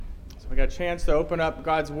We got a chance to open up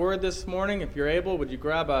God's Word this morning. If you're able, would you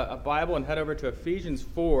grab a Bible and head over to Ephesians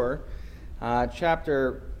 4,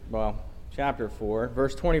 chapter 4,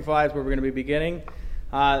 verse 25 is where we're going to be beginning.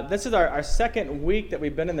 This is our second week that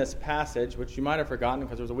we've been in this passage, which you might have forgotten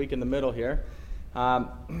because there was a week in the middle here.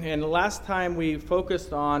 And the last time we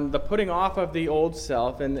focused on the putting off of the old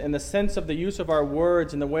self and in the sense of the use of our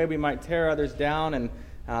words and the way we might tear others down and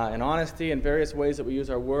in honesty and various ways that we use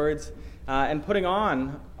our words. And putting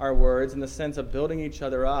on our words in the sense of building each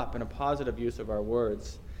other up in a positive use of our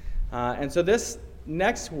words. And so this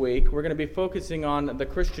next week, we're going to be focusing on the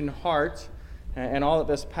Christian heart and all that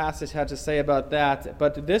this passage had to say about that.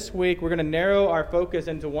 But this week, we're going to narrow our focus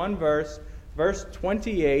into one verse, verse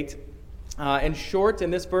 28. In short,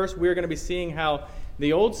 in this verse, we're going to be seeing how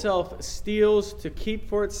the old self steals to keep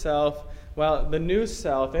for itself, while the new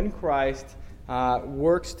self in Christ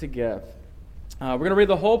works to give. We're going to read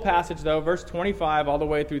the whole passage, though, verse 25 all the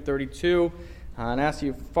way through 32, and ask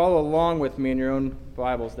you to follow along with me in your own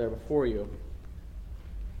Bibles there before you.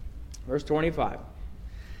 Verse 25.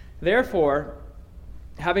 Therefore,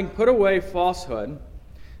 having put away falsehood,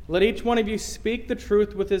 let each one of you speak the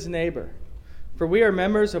truth with his neighbor, for we are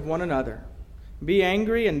members of one another. Be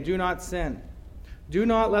angry and do not sin. Do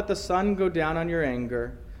not let the sun go down on your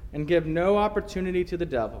anger, and give no opportunity to the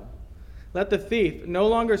devil. Let the thief no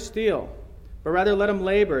longer steal, but rather let him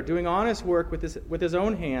labor, doing honest work with his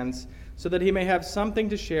own hands, so that he may have something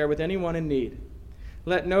to share with anyone in need.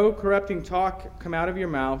 Let no corrupting talk come out of your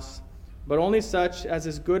mouths, but only such as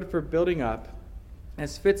is good for building up,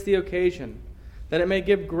 as fits the occasion, that it may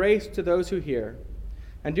give grace to those who hear.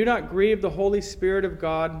 And do not grieve the Holy Spirit of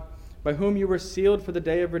God, by whom you were sealed for the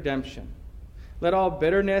day of redemption. Let all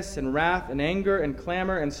bitterness and wrath and anger and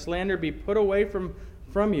clamor and slander be put away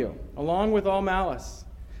from you, along with all malice.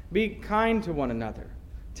 Be kind to one another,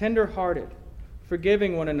 tender-hearted,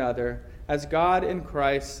 forgiving one another, as God in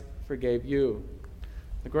Christ forgave you.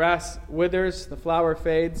 The grass withers, the flower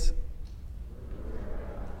fades.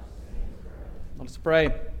 Let us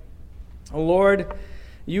pray. O Lord,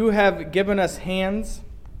 you have given us hands,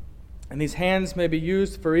 and these hands may be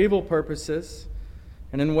used for evil purposes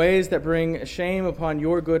and in ways that bring shame upon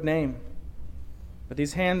your good name. But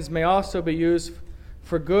these hands may also be used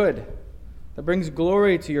for good, that brings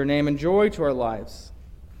glory to your name and joy to our lives.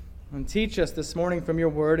 And teach us this morning from your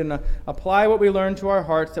word and apply what we learn to our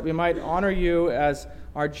hearts, that we might honor you as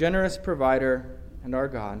our generous provider and our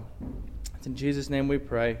God. It's in Jesus' name we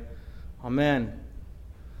pray. Amen.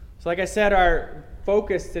 So like I said, our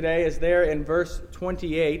focus today is there in verse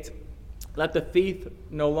 28. Let the thief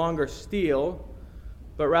no longer steal,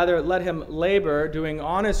 but rather let him labor, doing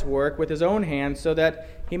honest work with his own hands, so that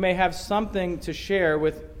he may have something to share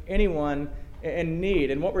with anyone in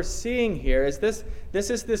need. And what we're seeing here is this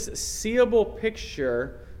is this seeable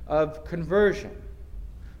picture of conversion,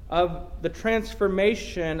 of the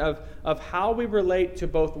transformation of how we relate to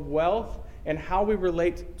both wealth and how we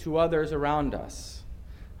relate to others around us.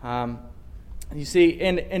 You see,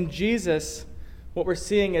 in Jesus, what we're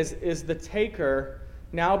seeing is the taker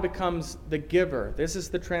now becomes the giver. This is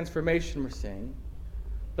the transformation we're seeing.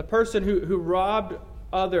 The person who robbed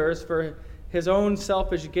others for his own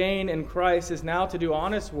selfish gain in Christ is now to do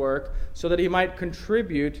honest work so that he might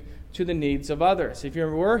contribute to the needs of others. If you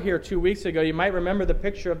were here 2 weeks ago, you might remember the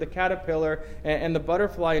picture of the caterpillar and the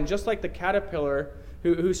butterfly. And just like the caterpillar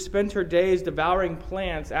who spent her days devouring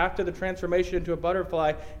plants after the transformation into a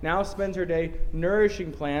butterfly, now spends her day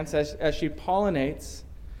nourishing plants as she pollinates.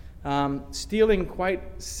 Stealing,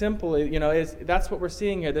 quite simply, that's what we're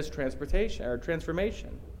seeing here, this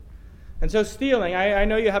transformation. And so stealing, I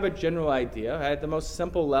know you have a general idea. At the most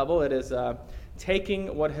simple level, it is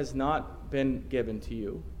taking what has not been given to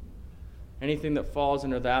you. Anything that falls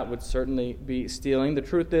under that would certainly be stealing. The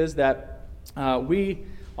truth is that we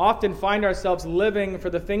often find ourselves living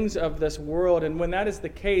for the things of this world, and when that is the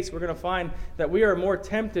case, we're going to find that we are more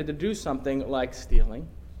tempted to do something like stealing.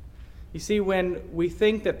 You see, when we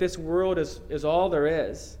think that this world is all there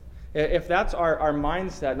is, if that's our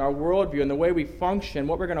mindset and our worldview and the way we function,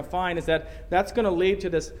 what we're going to find is that that's going to lead to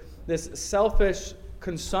this selfish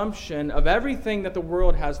consumption of everything that the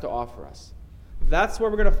world has to offer us. That's where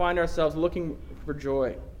we're going to find ourselves looking for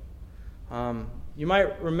joy. You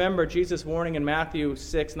might remember Jesus' warning in Matthew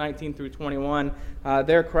 6, 19 through 21.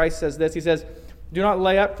 There Christ says this. He says, "Do not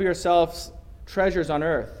lay up for yourselves treasures on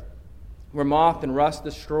earth, where moth and rust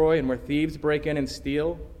destroy and where thieves break in and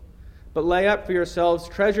steal. But lay up for yourselves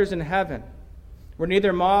treasures in heaven, where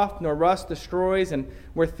neither moth nor rust destroys, and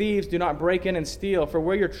where thieves do not break in and steal. For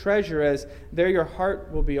where your treasure is, there your heart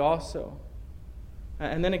will be also."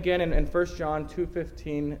 And then again in 1 John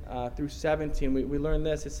 2:15 through 17, we learn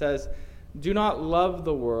this. It says, "Do not love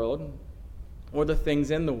the world or the things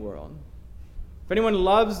in the world. If anyone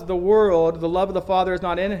loves the world, the love of the Father is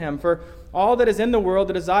not in him. For all that is in the world,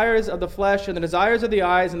 the desires of the flesh and the desires of the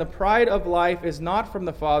eyes and the pride of life is not from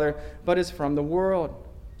the Father, but is from the world.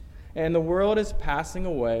 And the world is passing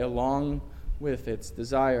away along with its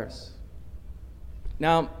desires."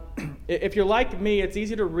 Now, if you're like me, it's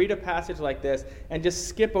easy to read a passage like this and just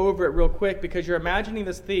skip over it real quick because you're imagining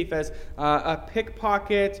this thief as a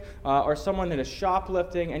pickpocket or someone that is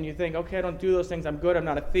shoplifting, and you think, okay, I don't do those things, I'm good, I'm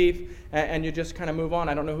not a thief, and you just kind of move on.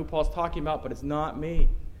 I don't know who Paul's talking about, but it's not me.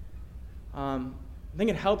 I think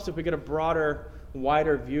it helps if we get a broader,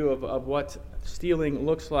 wider view of what stealing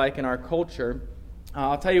looks like in our culture.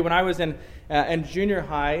 I'll tell you, when I was in junior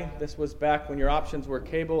high, this was back when your options were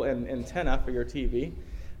cable and antenna for your TV.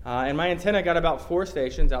 And my antenna got about 4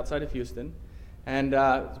 stations outside of Houston. And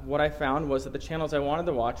what I found was that the channels I wanted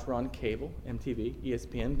to watch were on cable, MTV,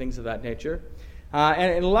 ESPN, things of that nature.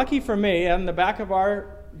 And lucky for me, in the back of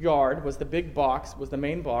our yard was the big box, was the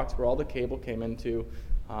main box where all the cable came into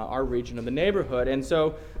our region of the neighborhood. And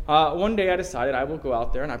so one day I decided I will go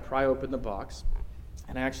out there and I pry open the box.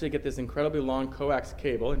 And I actually get this incredibly long coax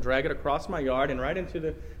cable and drag it across my yard and right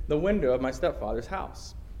into the window of my stepfather's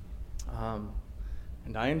house.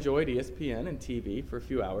 And I enjoyed ESPN and TV for a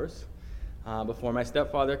few hours before my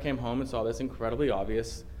stepfather came home and saw this incredibly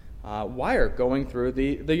obvious wire going through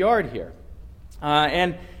the yard here.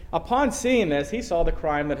 And upon seeing this, he saw the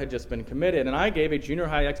crime that had just been committed, and I gave a junior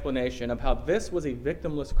high explanation of how this was a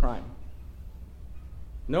victimless crime.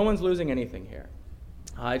 No one's losing anything here.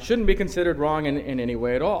 It shouldn't be considered wrong in any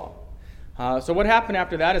way at all. So what happened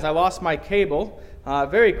after that is I lost my cable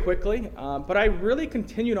very quickly, but I really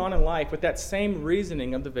continued on in life with that same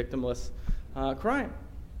reasoning of the victimless crime.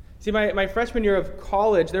 See, my freshman year of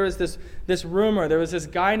college, there was this rumor, there was this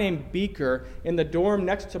guy named Beaker in the dorm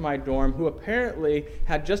next to my dorm who apparently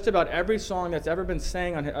had just about every song that's ever been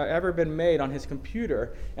ever been made on his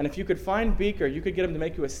computer. And if you could find Beaker, you could get him to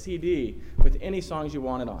make you a CD with any songs you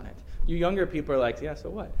wanted on it. You younger people are like, yeah, so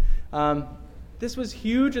what? This was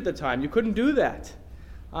huge at the time. You couldn't do that.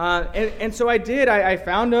 And so I did. I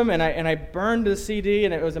found him, and I burned the CD,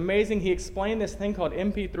 and it was amazing. He explained this thing called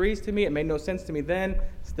MP3s to me. It made no sense to me then.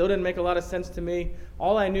 Still didn't make a lot of sense to me.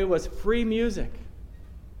 All I knew was free music.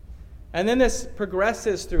 And then this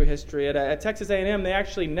progresses through history. At Texas A&M, they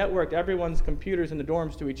actually networked everyone's computers in the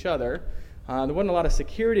dorms to each other. There wasn't a lot of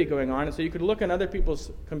security going on, and so you could look on other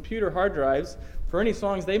people's computer hard drives for any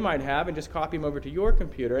songs they might have and just copy them over to your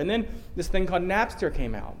computer. And then this thing called Napster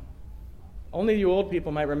came out. Only you old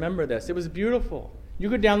people might remember this. It was beautiful. You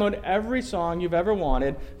could download every song you've ever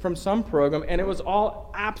wanted from some program, and it was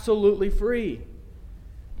all absolutely free.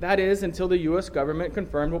 That is, until the U.S. government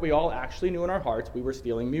confirmed what we all actually knew in our hearts: we were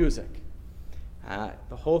stealing music.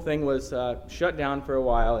 The whole thing was shut down for a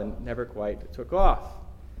while and never quite took off.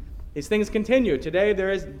 These things continue. Today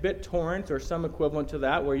there is BitTorrent or some equivalent to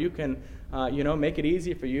that where you can make it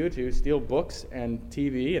easy for you to steal books and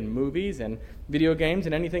TV and movies and video games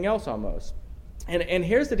and anything else almost. And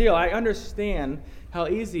here's the deal. I understand how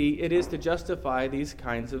easy it is to justify these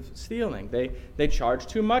kinds of stealing. They charge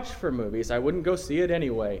too much for movies. I wouldn't go see it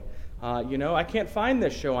anyway. I can't find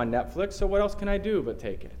this show on Netflix, so what else can I do but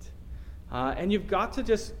take it? And you've got to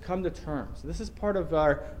just come to terms. This is part of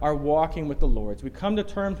our walking with the Lord. We come to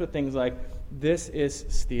terms with things like, this is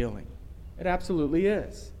stealing. It absolutely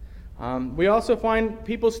is. We also find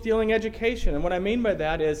people stealing education. And what I mean by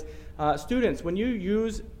that is, students, when you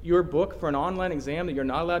use your book for an online exam that you're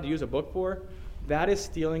not allowed to use a book for, that is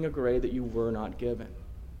stealing a grade that you were not given.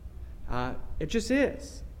 It just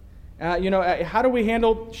is. How do we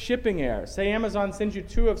handle shipping errors? Say Amazon sends you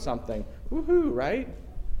 2 of something. Woohoo, right?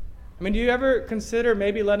 I mean, do you ever consider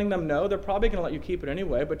maybe letting them know? They're probably going to let you keep it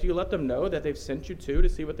anyway, but do you let them know that they've sent you 2 to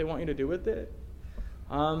see what they want you to do with it?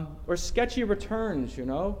 Or sketchy returns,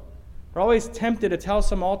 We're always tempted to tell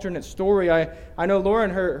some alternate story. I know Laura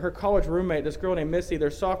and her college roommate, this girl named Missy, their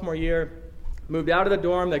sophomore year, moved out of the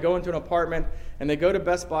dorm, they go into an apartment, and they go to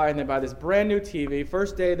Best Buy and they buy this brand new TV.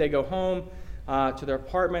 First day they go home to their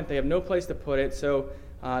apartment, they have no place to put it, so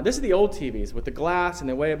this is the old TVs with the glass, and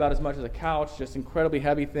they weigh about as much as a couch, just incredibly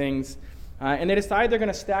heavy things. And they decide they're going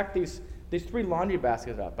to stack these 3 laundry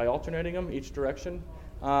baskets up by alternating them each direction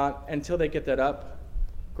until they get that up.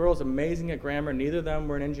 Girl's amazing at grammar. Neither of them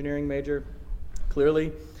were an engineering major,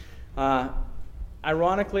 clearly.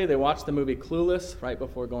 Ironically, they watched the movie Clueless right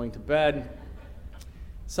before going to bed.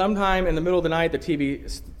 Sometime in the middle of the night, the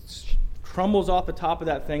TV crumbles off the top of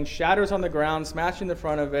that thing, shatters on the ground, smashing the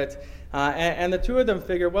front of it. And the two of them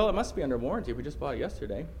figure, well, it must be under warranty. We just bought it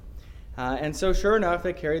yesterday. And so sure enough,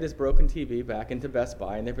 they carry this broken TV back into Best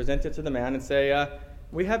Buy, and they present it to the man and say,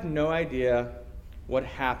 we have no idea what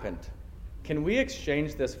happened. Can we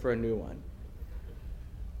exchange this for a new one?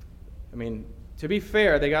 I mean, to be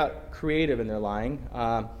fair, they got creative in their lying.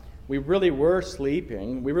 We really were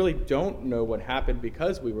sleeping. We really don't know what happened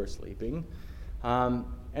because we were sleeping.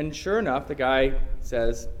 And sure enough, the guy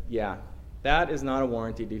says, yeah, that is not a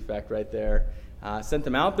warranty defect right there. Sent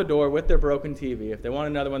them out the door with their broken TV. If they want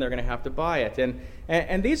another one, they're going to have to buy it.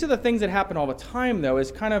 And these are the things that happen all the time, though,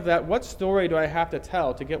 is kind of that, what story do I have to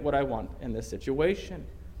tell to get what I want in this situation?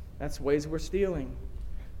 That's ways we're stealing.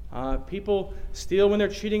 People steal when they're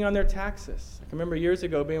cheating on their taxes. I can remember years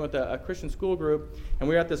ago being with a Christian school group, and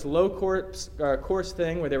we were at this low course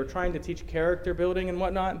thing where they were trying to teach character building and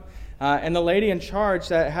whatnot. And the lady in charge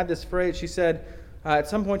that had this phrase, she said, at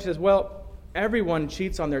some point she says, well, everyone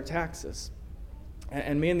cheats on their taxes.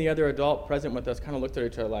 And me and the other adult present with us kind of looked at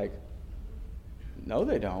each other like, no,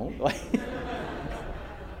 they don't. Like,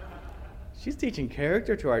 she's teaching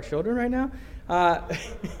character to our children right now?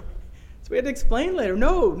 So we had to explain later,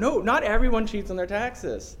 no, not everyone cheats on their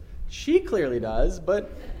taxes. She clearly does,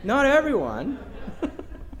 but not everyone.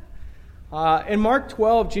 In Mark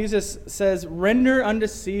 12, Jesus says, render unto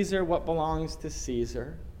Caesar what belongs to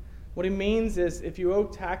Caesar. What he means is, if you owe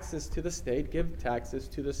taxes to the state, give taxes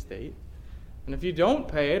to the state. And if you don't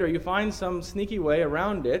pay it, or you find some sneaky way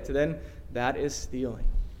around it, then that is stealing.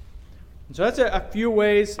 And so that's a few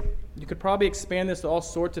ways. You could probably expand this to all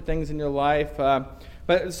sorts of things in your life.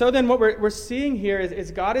 But so then what we're seeing here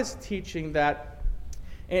is God is teaching that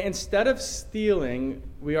instead of stealing,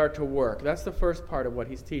 we are to work. That's the first part of what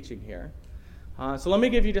he's teaching here. So let me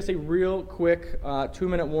give you just a real quick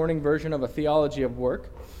 2-minute warning version of a theology of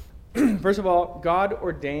work. First of all, God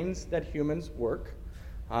ordains that humans work.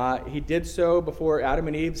 He did so before Adam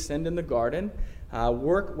and Eve sinned in the garden.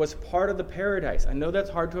 Work was part of the paradise. I know that's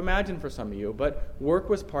hard to imagine for some of you, but work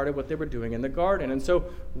was part of what they were doing in the garden. And so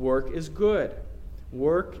work is good.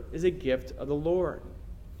 Work is a gift of the Lord.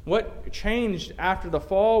 What changed after the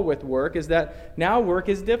fall with work is that now work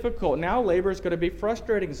is difficult. Now labor is going to be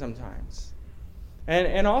frustrating sometimes.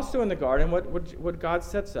 And also in the garden, what God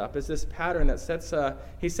sets up is this pattern that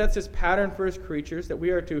he sets this pattern for his creatures that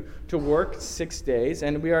we are to work 6 days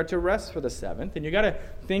and we are to rest for the 7th. And you got to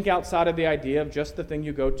think outside of the idea of just the thing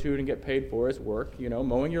you go to and get paid for is work. You know,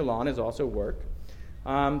 mowing your lawn is also work.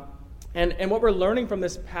 And what we're learning from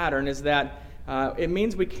this pattern is that it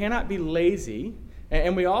means we cannot be lazy.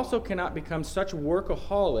 And we also cannot become such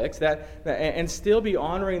workaholics and still be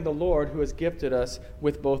honoring the Lord who has gifted us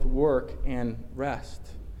with both work and rest.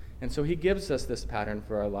 And so he gives us this pattern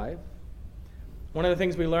for our life. One of the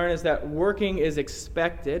things we learn is that working is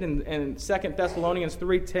expected. In 2 Thessalonians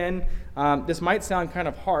 3:10, this might sound kind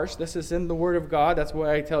of harsh. This is in the Word of God. That's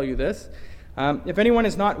why I tell you this. If anyone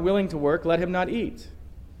is not willing to work, let him not eat.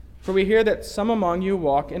 For we hear that some among you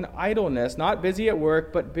walk in idleness, not busy at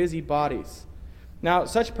work, but busy bodies. Now,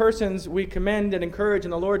 such persons we commend and encourage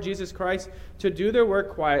in the Lord Jesus Christ to do their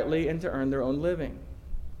work quietly and to earn their own living.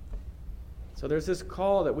 So there's this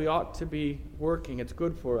call that we ought to be working. It's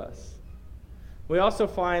good for us. We also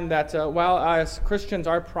find that while as Christians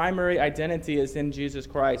our primary identity is in Jesus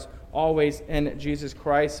Christ, always in Jesus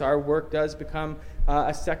Christ, our work does become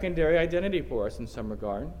a secondary identity for us in some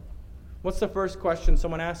regard. What's the first question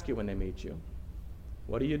someone asks you when they meet you?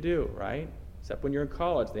 What do you do, right? Except when you're in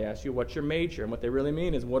college, they ask you, what's your major? And what they really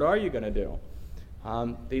mean is, what are you going to do?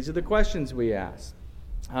 These are the questions we ask.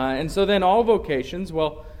 And so then all vocations,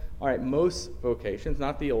 well, all right, most vocations,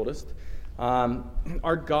 not the oldest,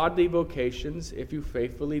 are godly vocations if you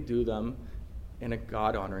faithfully do them in a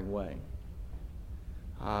God-honoring way.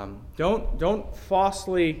 Don't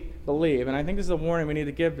falsely believe, and I think this is a warning we need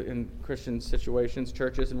to give in Christian situations,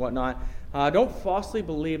 churches and whatnot. Don't falsely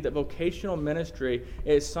believe that vocational ministry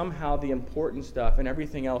is somehow the important stuff and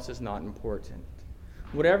everything else is not important.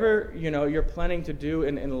 Whatever you're planning to do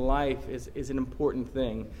in life is an important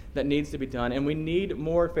thing that needs to be done. And we need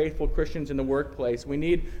more faithful Christians in the workplace. We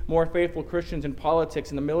need more faithful Christians in politics,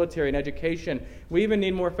 in the military, in education. We even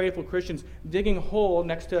need more faithful Christians digging a hole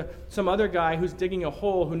next to some other guy who's digging a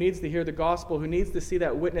hole, who needs to hear the gospel, who needs to see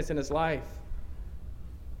that witness in his life.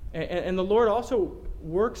 And the Lord also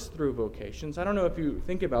works through vocations. I don't know if you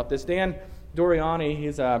think about this. Dan Doriani,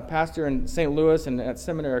 he's a pastor in St. Louis and at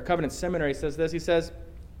seminary, Covenant Seminary, says this. He says,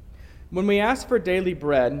 when we ask for daily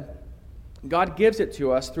bread, God gives it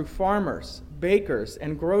to us through farmers, bakers,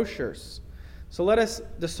 and grocers. So let us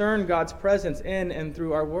discern God's presence in and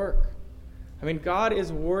through our work. I mean, God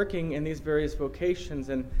is working in these various vocations,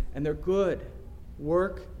 and they're good.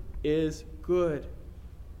 Work is good.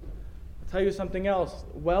 I'll tell you something else.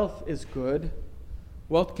 Wealth is good.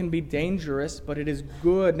 Wealth can be dangerous, but it is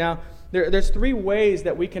good. Now, there's three ways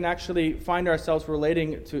that we can actually find ourselves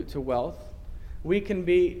relating to wealth. We can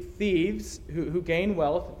be thieves who gain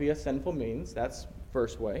wealth via sinful means. That's the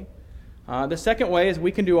first way. The second way is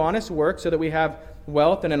we can do honest work so that we have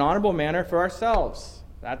wealth in an honorable manner for ourselves.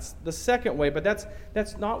 That's the second way, but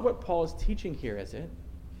that's not what Paul is teaching here, is it?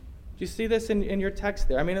 Do you see this in your text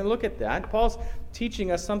there? I mean, look at that. Paul's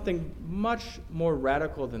teaching us something much more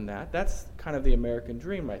radical than that. That's kind of the American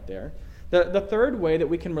dream right there. The third way that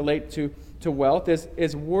we can relate to wealth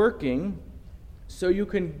is working so you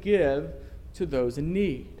can give to those in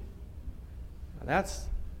need. Now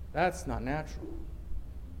that's not natural.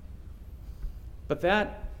 But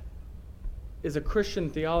that is a Christian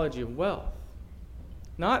theology of wealth.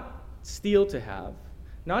 Not steal to have,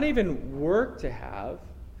 not even work to have,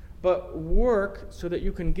 but work so that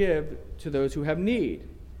you can give to those who have need.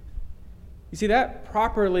 You see, that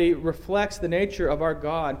properly reflects the nature of our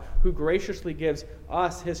God, who graciously gives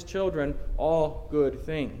us, his children, all good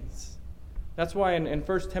things. That's why in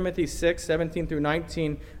 1 Timothy 6, 17 through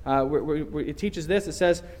 19, where it teaches this. It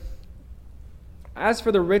says, "As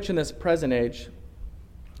for the rich in this present age,"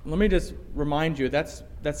 let me just remind you, that's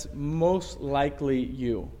most likely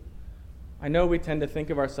you. I know we tend to think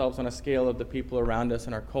of ourselves on a scale of the people around us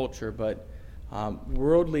in our culture, but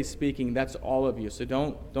worldly speaking, that's all of you. So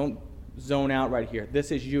don't zone out right here.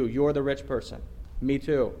 This is you. You're the rich person. Me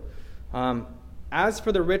too. "As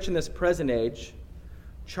for the rich in this present age,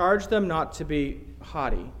 charge them not to be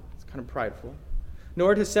haughty," it's kind of prideful,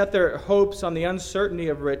 "nor to set their hopes on the uncertainty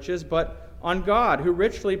of riches, but on God, who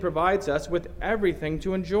richly provides us with everything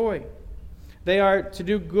to enjoy. They are to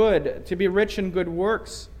do good, to be rich in good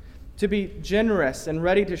works, to be generous and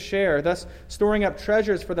ready to share, thus storing up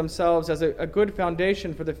treasures for themselves as a good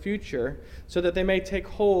foundation for the future, so that they may take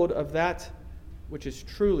hold of that which is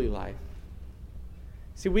truly life."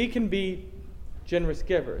 See, we can be generous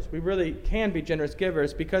givers. We really can be generous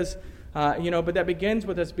givers because, but that begins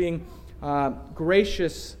with us being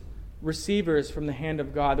gracious receivers from the hand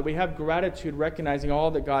of God, that we have gratitude recognizing all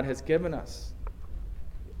that God has given us.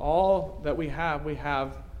 All that we have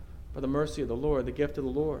by the mercy of the Lord, the gift of the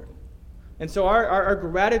Lord. And so our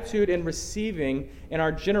gratitude in receiving and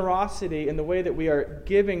our generosity in the way that we are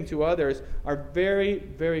giving to others are very,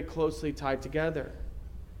 very closely tied together.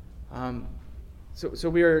 So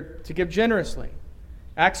we are to give generously.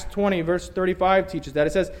 Acts 20, verse 35 teaches that. It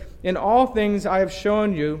says, "In all things I have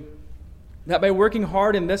shown you that by working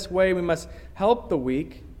hard in this way we must help the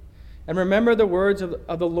weak, and remember the words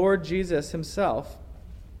of the Lord Jesus himself,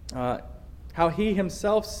 how he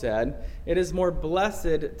himself said, 'It is more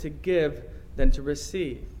blessed to give than to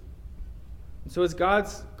receive.'" And so as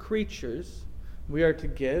God's creatures, we are to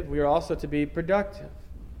give. We are also to be productive.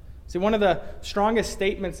 See, one of the strongest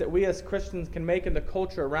statements that we as Christians can make in the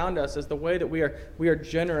culture around us is the way that we are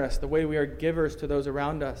generous, the way we are givers to those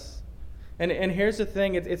around us. And here's the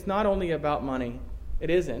thing, it's not only about money. It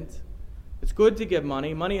isn't. It's good to give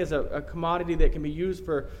money. Money is a commodity that can be used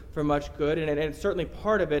for much good, and it's certainly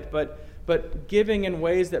part of it, but giving in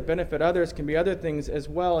ways that benefit others can be other things as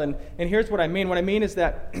well. And here's what I mean. What I mean is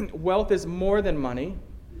that wealth is more than money.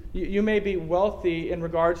 You may be wealthy in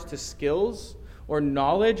regards to skills or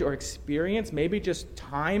knowledge or experience, maybe just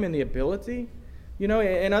time and the ability.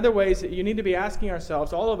 In other ways, you need to be asking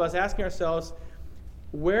ourselves, all of us asking ourselves,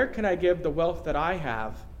 where can I give the wealth that I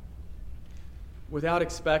have without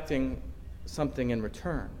expecting something in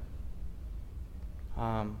return?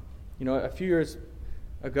 A few years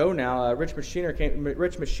ago now, Rich Machina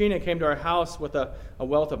came to our house with a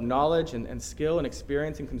wealth of knowledge and skill and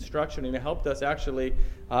experience in construction, and he helped us actually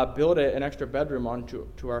build an extra bedroom onto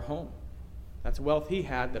our home. That's wealth he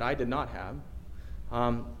had that I did not have.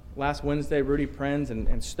 Last Wednesday, Rudy Prenz and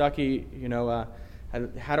Stuckey,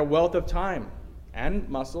 had a wealth of time and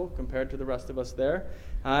muscle compared to the rest of us there.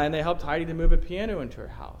 And they helped Heidi to move a piano into her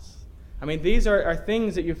house. I mean, these are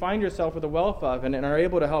things that you find yourself with a wealth of and are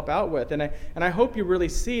able to help out with. And I hope you really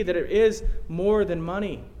see that it is more than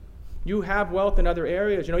money. You have wealth in other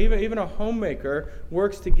areas. Even a homemaker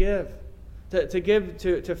works to give. To give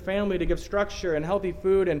to family, to give structure and healthy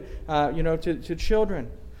food and, to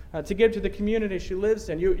children. To give to the community she lives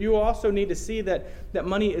in. You also need to see that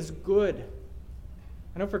money is good.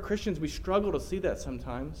 I know for Christians we struggle to see that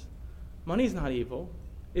sometimes. Money's not evil.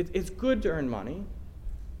 It's good to earn money.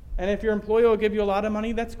 And if your employer will give you a lot of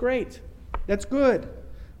money, that's great. That's good.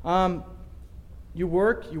 You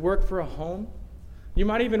work for a home. You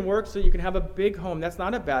might even work so you can have a big home. That's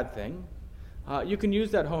not a bad thing. You can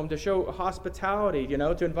use that home to show hospitality,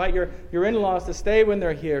 to invite your in-laws to stay when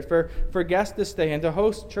they're here, for guests to stay, and to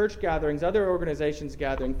host church gatherings, other organizations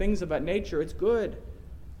gathering, things of that nature. It's good.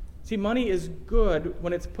 See, money is good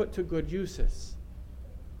when it's put to good uses.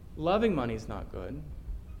 Loving money is not good.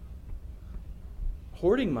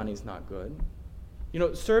 Hoarding money is not good.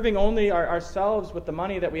 Serving only ourselves with the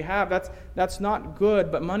money that we have, that's not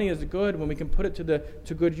good, but money is good when we can put it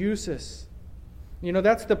to good uses.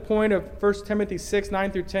 That's the point of 1 Timothy 6,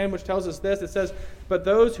 9 through 10, which tells us this. It says, "But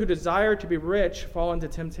those who desire to be rich fall into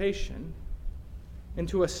temptation,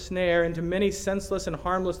 into a snare, into many senseless and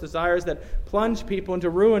harmless desires that plunge people into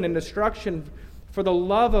ruin and destruction. For the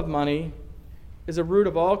love of money is a root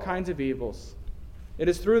of all kinds of evils. It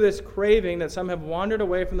is through this craving that some have wandered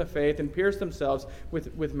away from the faith and pierced themselves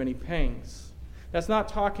with many pangs." That's not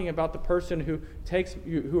talking about the person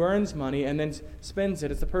who earns money and then spends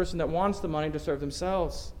it. It's the person that wants the money to serve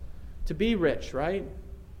themselves, to be rich, right?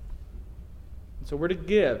 And so we're to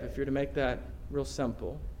give, if you're to make that real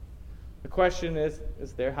simple. The question is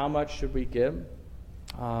there, how much should we give?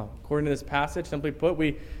 According to this passage, simply put,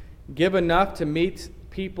 we give enough to meet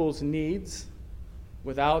people's needs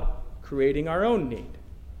without creating our own need.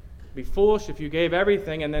 It'd be foolish if you gave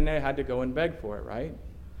everything and then they had to go and beg for it, right?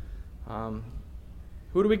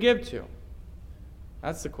 Who do we give to?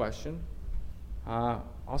 That's the question.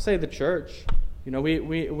 I'll say the church.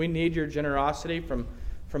 We need your generosity from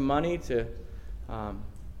money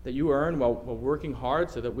that you earn while working hard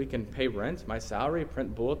so that we can pay rent, my salary,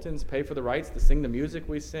 print bulletins, pay for the rights to sing the music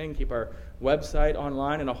we sing, keep our website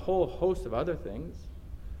online, and a whole host of other things.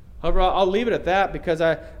 However, I'll leave it at that because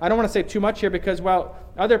I don't want to say too much here, because while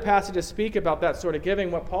other passages speak about that sort of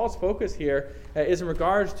giving, what Paul's focus here is in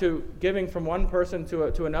regards to giving from one person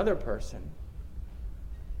to another person.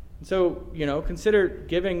 And so, consider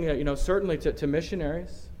giving, certainly to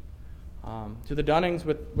missionaries, to the Dunnings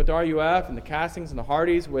with RUF, and the Castings and the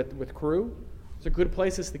Hardys with Cru. Those are good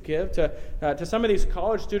places to give. To some of these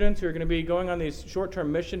college students who are going to be going on these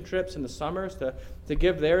short-term mission trips in the summers, to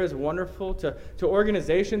give there is wonderful. To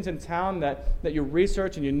organizations in town that you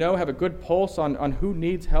research and have a good pulse on who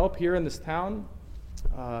needs help here in this town.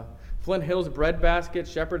 Flint Hills Bread Basket,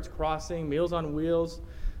 Shepherd's Crossing, Meals on Wheels,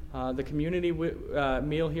 the community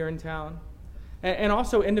meal here in town. And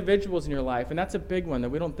also individuals in your life, and that's a big one that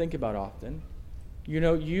we don't think about often.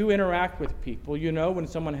 You interact with people. When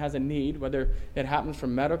someone has a need, whether it happens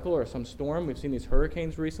from medical or some storm. We've seen these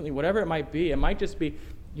hurricanes recently. Whatever it might be, it might just be,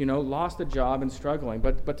 lost a job and struggling.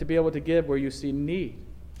 But to be able to give where you see need.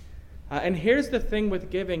 And here's the thing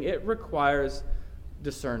with giving. It requires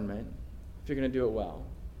discernment if you're going to do it well.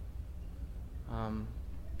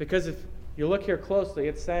 Because if you look here closely,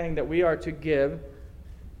 it's saying that we are to give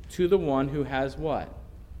to the one who has what?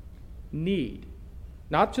 Need.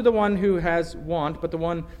 Not to the one who has want, but the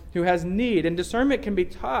one who has need. And discernment can be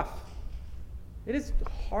tough. It is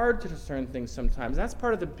hard to discern things sometimes. That's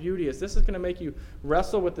part of the beauty. This is going to make you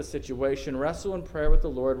wrestle with the situation, wrestle in prayer with the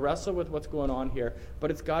Lord, wrestle with what's going on here.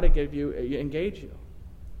 But it's got to engage you.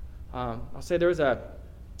 I'll say there was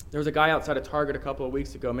a guy outside of Target a couple of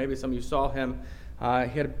weeks ago. Maybe some of you saw him. He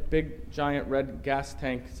had a big, giant red gas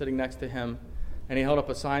tank sitting next to him. And he held up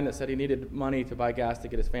a sign that said he needed money to buy gas to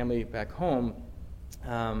get his family back home.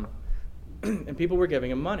 And people were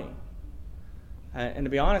giving him money. And to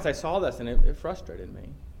be honest, I saw this and it frustrated me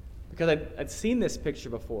because I'd seen this picture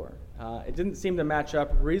before. It didn't seem to match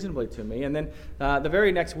up reasonably to me. And then the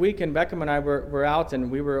very next weekend, Beckham and I were out,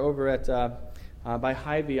 and we were over at by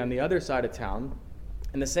Hy-Vee on the other side of town,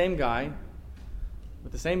 and the same guy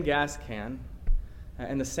with the same gas can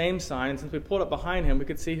and the same sign. And since we pulled up behind him, we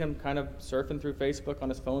could see him kind of surfing through Facebook on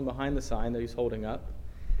his phone behind the sign that he's holding up.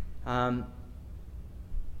 And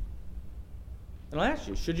I'll ask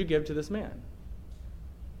you, should you give to this man?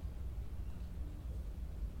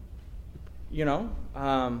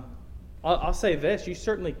 I'll say this, you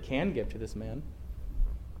certainly can give to this man.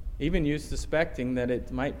 Even you suspecting that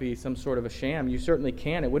it might be some sort of a sham, you certainly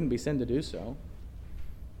can. It wouldn't be sin to do so.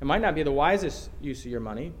 It might not be the wisest use of your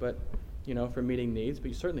money, but for meeting needs, but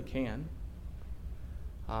you certainly can.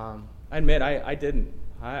 I admit, I didn't.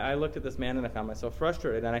 I looked at this man and I found myself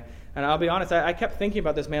frustrated. And I'll be honest, I kept thinking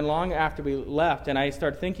about this man long after we left, and I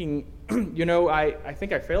started thinking, I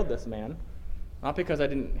think I failed this man. Not because I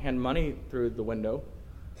didn't hand money through the window,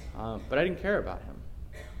 but I didn't care about him.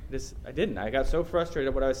 I didn't. I got so frustrated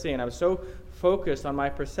at what I was seeing. I was so focused on my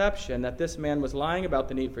perception that this man was lying about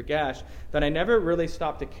the need for gas that I never really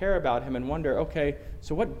stopped to care about him and wonder, okay,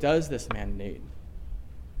 so what does this man need?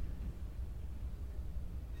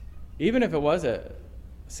 Even if it was a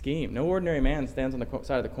scheme, no ordinary man stands on the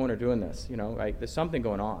side of the corner doing this. There's something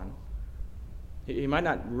going on. He might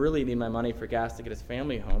not really need my money for gas to get his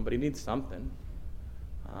family home, but he needs something.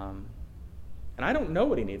 And I don't know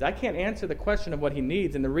what he needs. I can't answer the question of what he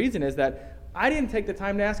needs, and the reason is that I didn't take the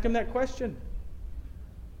time to ask him that question.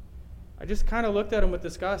 I just kind of looked at him with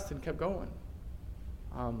disgust and kept going.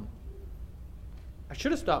 I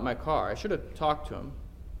should have stopped my car. I should have talked to him.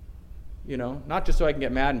 Not just so I can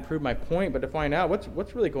get mad and prove my point, but to find out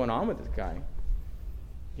what's really going on with this guy.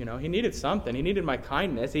 He needed something. He needed my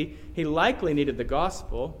kindness. He likely needed the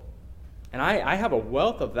gospel. And I have a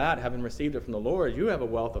wealth of that, having received it from the Lord. You have a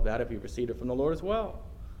wealth of that if you've received it from the Lord as well.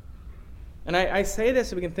 And I say this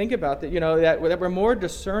so we can think about that, that we're more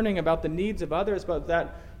discerning about the needs of others, but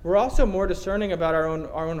that we're also more discerning about our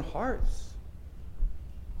own hearts.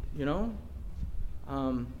 Because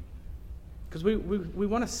we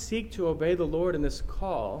want to seek to obey the Lord in this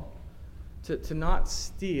call to not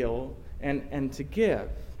steal and to give,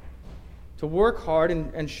 to work hard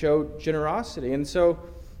and show generosity. And so,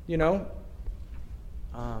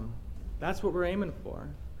 that's what we're aiming for.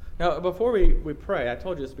 Now, before we pray, I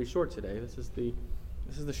told you this would be short today. This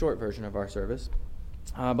is the short version of our service.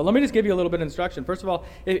 But let me just give you a little bit of instruction. First of all,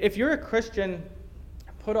 if you're a Christian,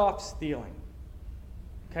 put off stealing.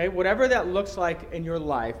 Okay, whatever that looks like in your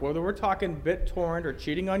life, whether we're talking BitTorrent or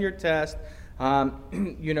cheating on your test,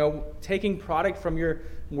 taking product from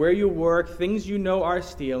where you work, things are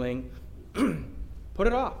stealing, put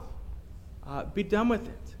it off. Be done with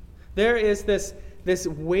it. There is this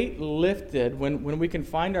weight lifted when we can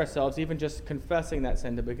find ourselves even just confessing that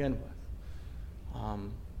sin to begin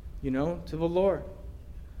with, to the Lord.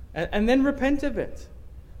 And then repent of it.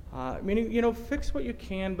 Meaning, fix what you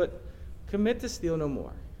can, but commit to steal no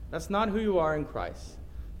more. That's not who you are in Christ.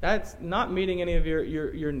 That's not meeting any of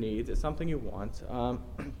your needs. It's something you want.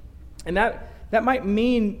 And that might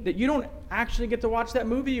mean that you don't actually get to watch that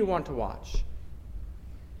movie you want to watch.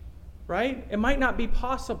 Right? It might not be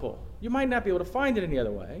possible. You might not be able to find it any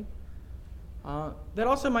other way. That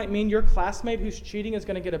also might mean your classmate who's cheating is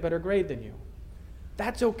going to get a better grade than you.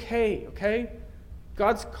 That's okay?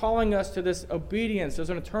 God's calling us to this obedience. There's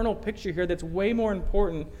an eternal picture here that's way more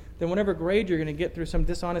important than whatever grade you're going to get through some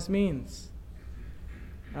dishonest means.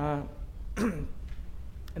 And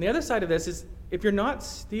the other side of this is if you're not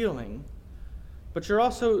stealing, but you're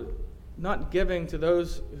also not giving to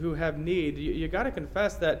those who have need, you got to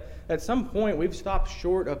confess that at some point we've stopped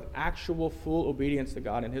short of actual full obedience to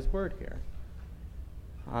God and His Word here.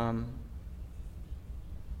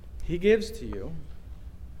 He gives to you,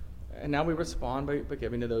 and now we respond by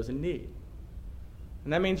giving to those in need.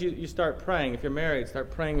 And that means you start praying. If you're married, start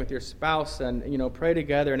praying with your spouse and, pray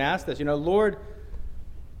together and ask this, Lord,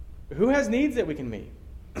 who has needs that we can meet?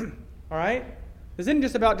 All right? This isn't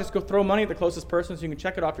just about just go throw money at the closest person so you can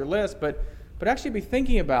check it off your list, but actually be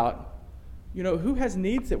thinking about, who has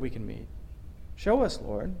needs that we can meet? Show us,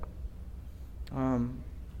 Lord.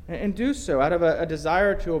 And do so out of a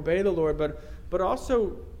desire to obey the Lord, but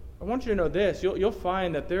also I want you to know this. You'll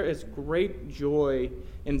find that there is great joy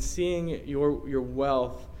in seeing your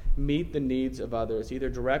wealth meet the needs of others, either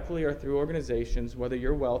directly or through organizations, whether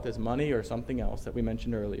your wealth is money or something else that we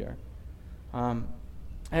mentioned earlier.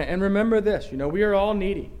 And remember this, we are all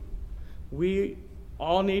needy. We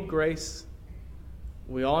all need grace.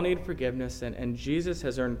 We all need forgiveness, and Jesus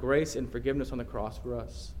has earned grace and forgiveness on the cross for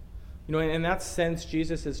us. In that sense,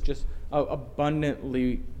 Jesus is just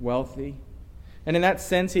abundantly wealthy. And in that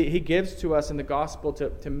sense, he gives to us in the gospel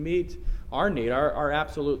to meet our need, our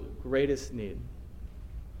absolute greatest need.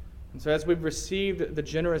 And so as we've received the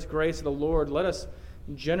generous grace of the Lord, let us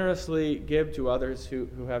generously give to others who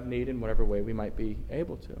have need in whatever way we might be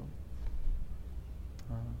able to.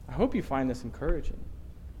 I hope you find this encouraging.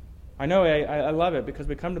 I know I love it because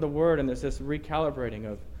we come to the Word and there's this recalibrating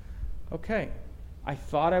of, okay, I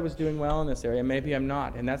thought I was doing well in this area, maybe I'm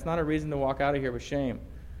not. And that's not a reason to walk out of here with shame.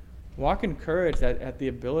 Walk encouraged at the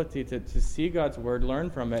ability to see God's Word, learn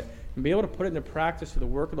from it, and be able to put it into practice through the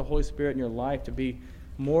work of the Holy Spirit in your life to be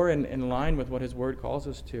more in line with what His Word calls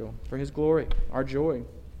us to, for His glory, our joy.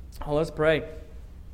 Let's pray.